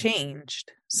 life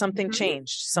changed. Something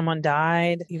changed. Someone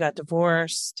died, you got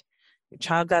divorced, your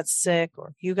child got sick,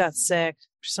 or you got sick,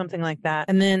 or something like that.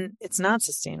 And then it's not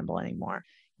sustainable anymore.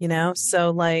 You know,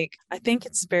 so like, I think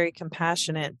it's very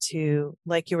compassionate to,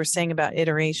 like you were saying about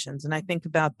iterations. And I think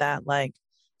about that, like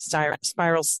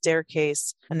spiral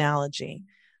staircase analogy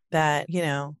that, you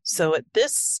know, so at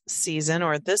this season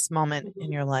or at this moment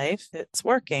in your life, it's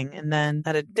working. And then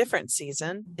at a different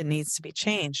season, it needs to be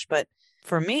changed. But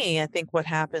for me, I think what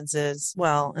happens is,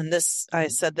 well, and this, I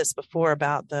said this before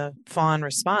about the fawn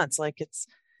response, like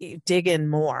you dig in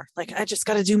more, like, I just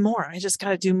got to do more. I just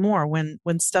got to do more when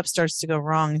stuff starts to go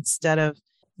wrong, instead of,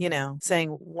 you know,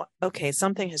 saying, okay,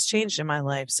 something has changed in my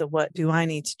life. So what do I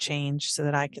need to change so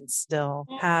that I can still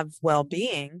have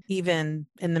well-being, even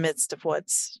in the midst of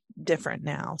what's different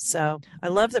now? So I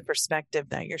love the perspective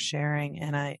that you're sharing,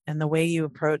 and the way you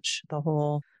approach the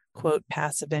whole quote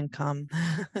passive income.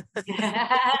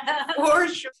 For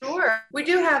sure. We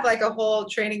do have like a whole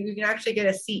training. You can actually get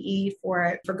a CE for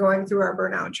it, for going through our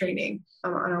burnout training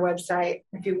on our website,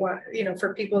 if you want, you know,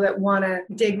 for people that want to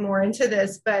dig more into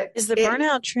this. But is the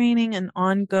burnout training an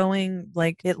ongoing,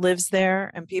 like it lives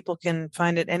there and people can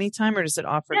find it anytime, or does it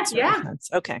offer at certain events?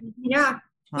 Okay. Yeah.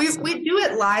 Awesome. We do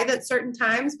it live at certain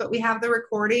times, but we have the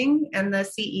recording and the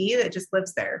CE that just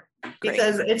lives there. Great.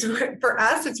 Because for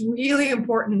us, it's really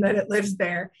important that it lives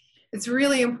there. It's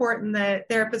really important that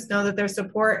therapists know that there's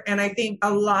support. And I think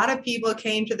a lot of people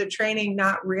came to the training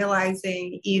not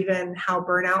realizing even how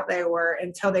burnout they were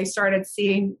until they started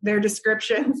seeing their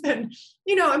descriptions. And,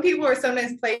 you know, and people are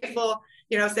sometimes playful,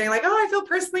 you know, saying like, oh, I feel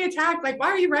personally attacked. Like, why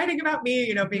are you writing about me?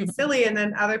 You know, being silly. And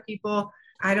then other people,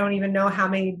 I don't even know how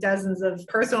many dozens of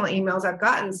personal emails I've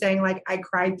gotten saying like, I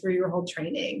cried through your whole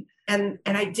training. And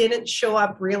I didn't show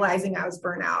up realizing I was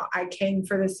burnout. I came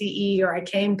for the CE, or I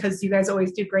came because you guys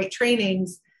always do great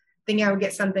trainings, thinking I would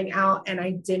get something out. And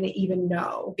I didn't even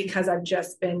know, because I've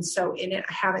just been so in it.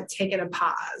 I haven't taken a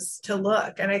pause to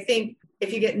look. And I think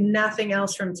if you get nothing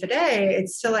else from today,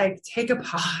 it's to like, take a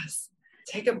pause,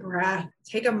 take a breath,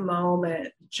 take a moment,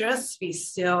 just be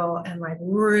still and like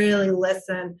really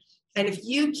listen. And if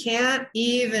you can't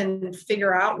even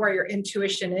figure out where your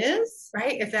intuition is,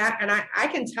 right? And I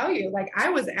can tell you, like, I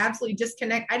was absolutely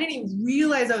disconnected. I didn't even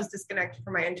realize I was disconnected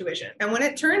from my intuition. And when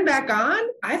it turned back on,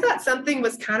 I thought something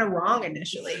was kind of wrong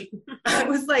initially. I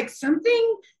was like,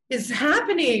 something is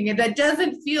happening? And that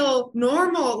doesn't feel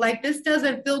normal. Like this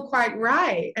doesn't feel quite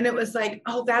right. And it was like,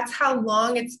 oh, that's how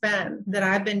long it's been that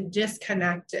I've been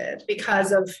disconnected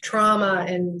because of trauma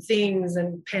and things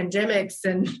and pandemics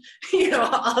and,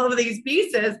 all of these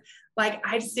pieces. Like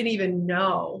I just didn't even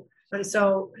know. And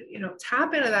so,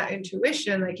 tap into that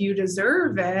intuition, like you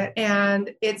deserve it,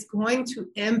 and it's going to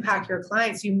impact your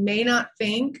clients. You may not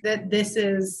think that this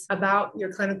is about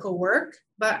your clinical work,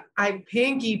 but I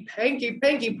pinky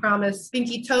promise,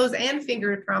 pinky toes and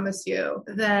finger promise you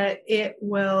that it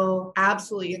will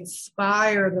absolutely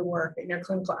inspire the work and your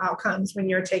clinical outcomes when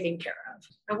you're taken care of.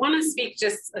 I want to speak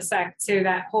just a sec to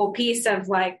that whole piece of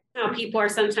like how people are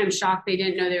sometimes shocked they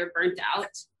didn't know they were burnt out.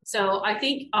 So I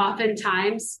think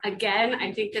oftentimes, again,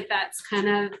 I think that that's kind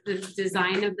of the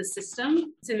design of the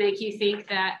system to make you think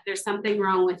that there's something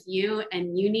wrong with you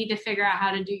and you need to figure out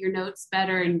how to do your notes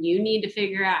better and you need to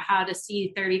figure out how to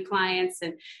see 30 clients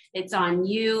and it's on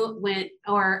you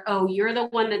you're the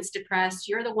one that's depressed,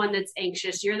 you're the one that's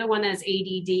anxious, you're the one that's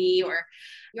ADD or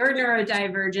you're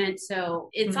neurodivergent. So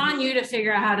it's on you to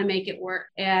figure out how to make it work.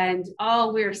 And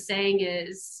all we're saying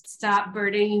is stop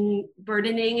burdening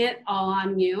it all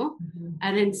on you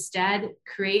and instead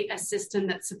create a system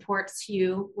that supports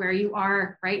you where you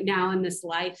are right now in this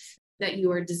life, that you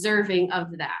are deserving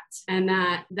of that. And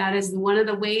that is one of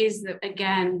the ways that,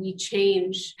 again, we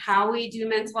change how we do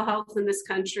mental health in this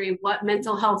country, what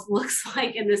mental health looks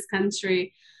like in this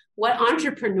country, what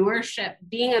entrepreneurship,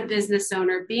 being a business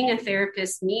owner, being a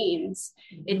therapist means.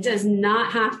 It does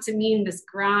not have to mean this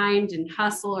grind and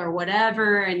hustle or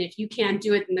whatever. And if you can't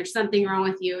do it, then there's something wrong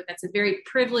with you. That's a very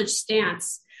privileged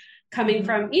stance coming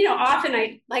from,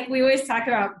 often we always talk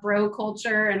about bro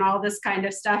culture and all this kind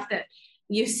of stuff that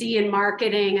you see in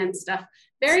marketing and stuff.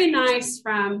 Very nice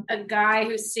from a guy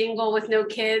who's single with no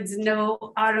kids,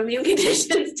 no autoimmune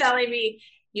conditions telling me,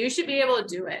 you should be able to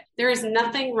do it. There is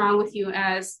nothing wrong with you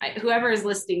whoever is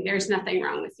listening, there's nothing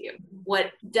wrong with you.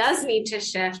 What does need to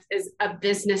shift is a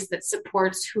business that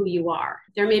supports who you are.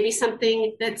 There may be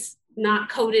something that's not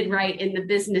coded right in the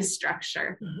business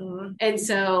structure. And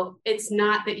so it's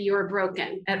not that you're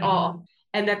broken at all.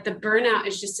 And that the burnout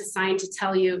is just a sign to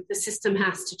tell you the system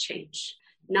has to change.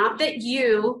 Not that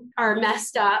you are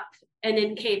messed up and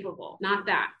incapable, not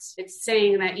that. It's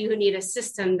saying that you need a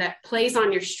system that plays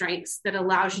on your strengths, that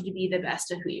allows you to be the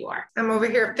best of who you are. I'm over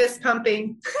here fist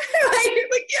pumping.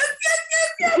 like,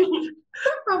 yes.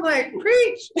 I'm like,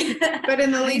 preach, but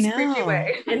in the least preachy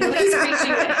way. In the least preachy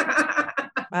way.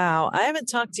 Wow. I haven't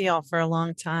talked to y'all for a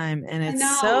long time, and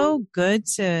it's so good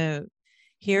to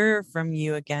hear from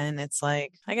you again. It's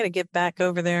like, I got to get back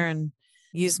over there and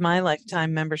use my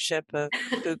lifetime membership of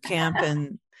boot camp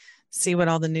and see what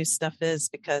all the new stuff is,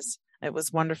 because it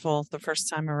was wonderful the first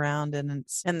time around and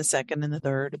the second and the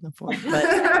third and the fourth. But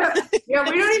yeah,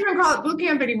 we don't even call it boot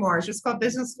camp anymore. It's just called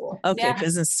business school. Okay, yeah.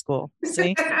 Business school.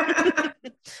 See, right?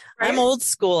 I'm old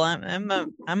school. I'm a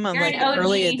like an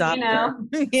early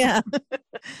adopter. Yeah.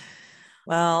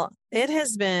 Well, it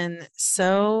has been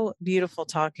so beautiful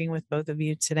talking with both of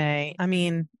you today. I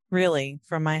mean, really,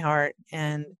 from my heart,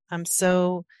 and I'm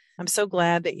so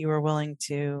glad that you were willing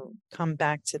to come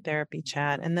back to Therapy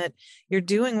Chat and that you're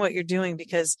doing what you're doing,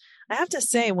 because I have to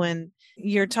say, when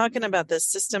you're talking about the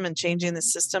system and changing the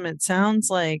system, it sounds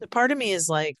like, the part of me is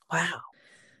like, wow,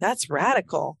 that's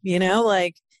radical,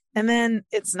 and then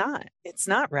it's not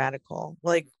radical.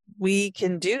 Like, we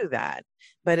can do that.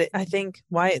 But I think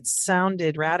why it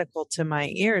sounded radical to my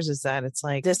ears is that it's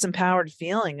like this disempowered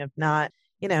feeling of not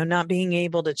being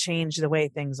able to change the way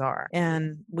things are.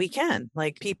 And we can,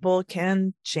 people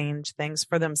can change things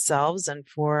for themselves and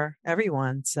for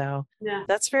everyone. So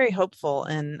that's very hopeful.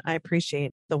 And I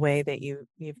appreciate the way that you've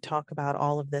talked about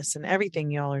all of this and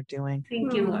everything y'all are doing.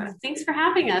 Thank you, Laura. Thanks for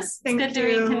having us. It's good to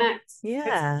reconnect.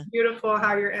 Yeah. It's beautiful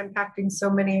how you're impacting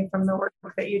so many from the work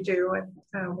that you do.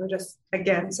 And we're just,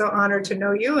 again, so honored to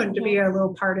know you and to be a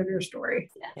little part of your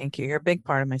story. Thank you. You're a big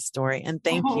part of my story. And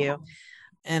thank you.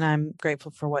 And I'm grateful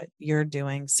for what you're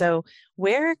doing. So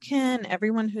where can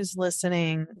everyone who's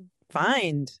listening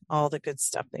find all the good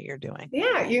stuff that you're doing?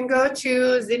 Yeah, you can go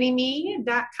to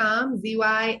zynnime.com,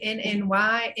 ZYNNYME.com.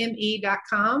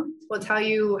 We'll tell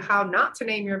you how not to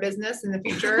name your business in the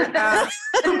future.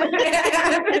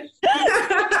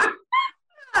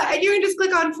 And you can just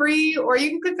click on free, or you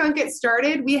can click on get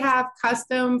started. We have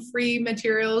custom free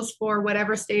materials for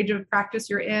whatever stage of practice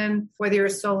you're in, whether you're a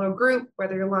solo group,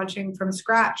 whether you're launching from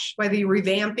scratch, whether you're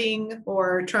revamping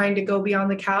or trying to go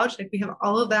beyond the couch. We have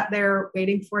all of that there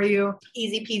waiting for you.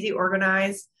 Easy peasy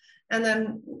organized. And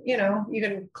then, you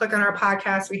can click on our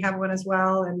podcast. We have one as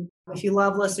well. And if you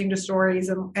love listening to stories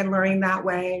and learning that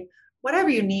way, whatever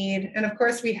you need. And of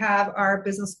course, we have our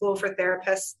business school for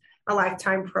therapists, a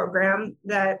lifetime program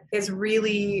that is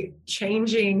really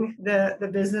changing the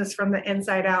business from the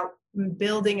inside out,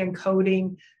 building and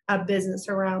coding a business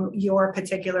around your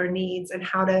particular needs and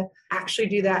how to actually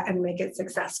do that and make it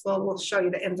successful. We'll show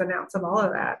you the ins and outs of all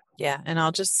of that. Yeah. And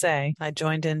I'll just say, I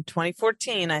joined in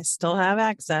 2014. I still have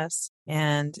access,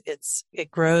 and it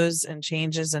grows and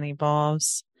changes and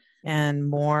evolves, and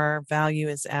more value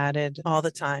is added all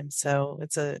the time. So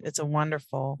it's a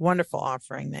wonderful, wonderful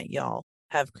offering that y'all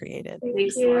have created.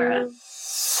 Thanks, Laura.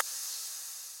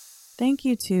 Thank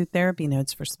you to Therapy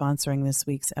Notes for sponsoring this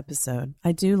week's episode.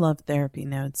 I do love Therapy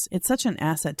Notes. It's such an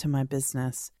asset to my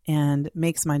business and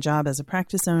makes my job as a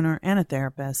practice owner and a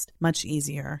therapist much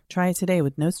easier. Try it today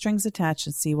with no strings attached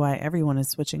and see why everyone is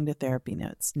switching to Therapy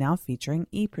Notes, now featuring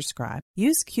ePrescribe.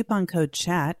 Use coupon code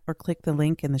CHAT or click the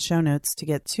link in the show notes to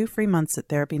get 2 free months at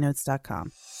therapynotes.com.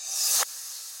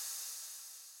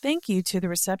 Thank you to the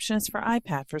Receptionist for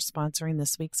iPad for sponsoring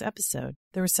this week's episode.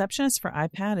 The Receptionist for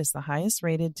iPad is the highest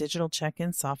rated digital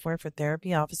check-in software for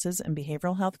therapy offices and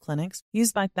behavioral health clinics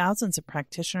used by thousands of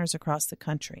practitioners across the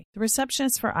country. The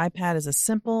Receptionist for iPad is a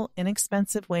simple,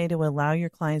 inexpensive way to allow your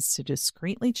clients to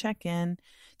discreetly check in,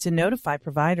 to notify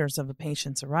providers of a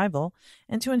patient's arrival,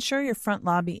 and to ensure your front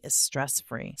lobby is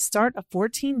stress-free. Start a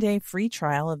 14-day free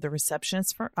trial of the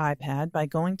Receptionist for iPad by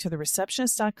going to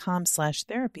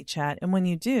thereceptionist.com/therapychat, and when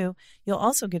you do, you'll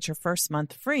also get your first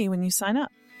month free when you sign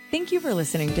up. Thank you for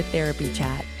listening to Therapy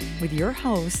Chat with your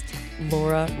host,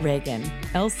 Laura Reagan,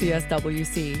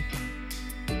 LCSWC.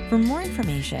 For more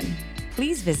information,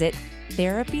 please visit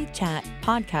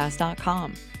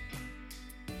therapychatpodcast.com.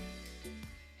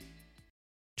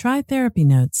 Try Therapy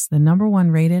Notes, the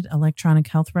 #1 rated electronic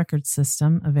health record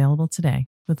system available today.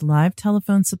 With live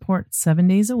telephone support 7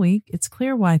 days a week, it's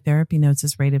clear why Therapy Notes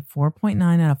is rated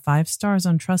 4.9 out of 5 stars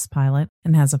on Trustpilot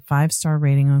and has a 5-star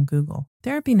rating on Google.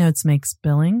 Therapy Notes makes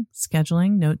billing,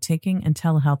 scheduling, note-taking, and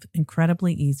telehealth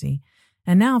incredibly easy.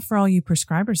 And now, for all you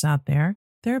prescribers out there,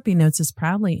 Therapy Notes is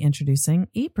proudly introducing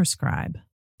ePrescribe.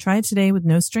 Try it today with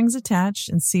no strings attached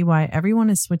and see why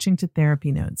everyone is switching to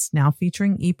Therapy Notes, now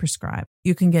featuring ePrescribe.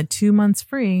 You can get 2 months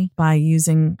free by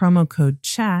using promo code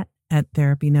CHAT at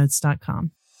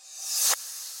therapynotes.com.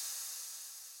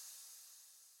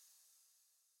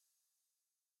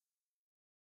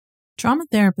 Trauma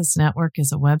Therapist Network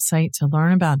is a website to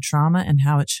learn about trauma and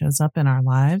how it shows up in our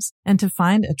lives and to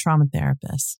find a trauma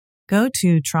therapist. Go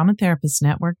to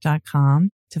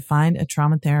traumatherapistnetwork.com to find a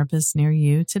trauma therapist near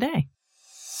you today.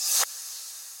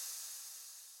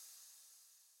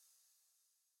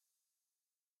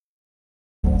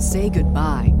 Say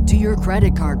goodbye to your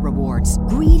credit card rewards.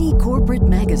 Greedy corporate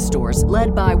mega stores,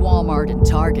 led by Walmart and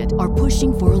Target, are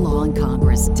pushing for a law in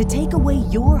Congress to take away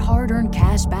your hard-earned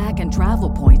cash back and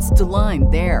travel points to line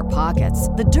their pockets.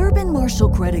 The Durbin-Marshall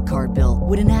credit card bill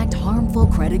would enact harmful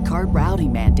credit card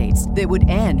routing mandates that would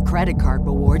end credit card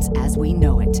rewards as we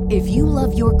know it. If you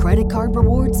love your credit card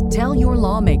rewards, tell your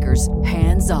lawmakers,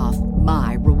 hands off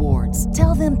my rewards.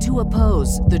 Tell them to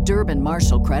oppose the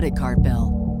Durbin-Marshall credit card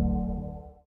bill.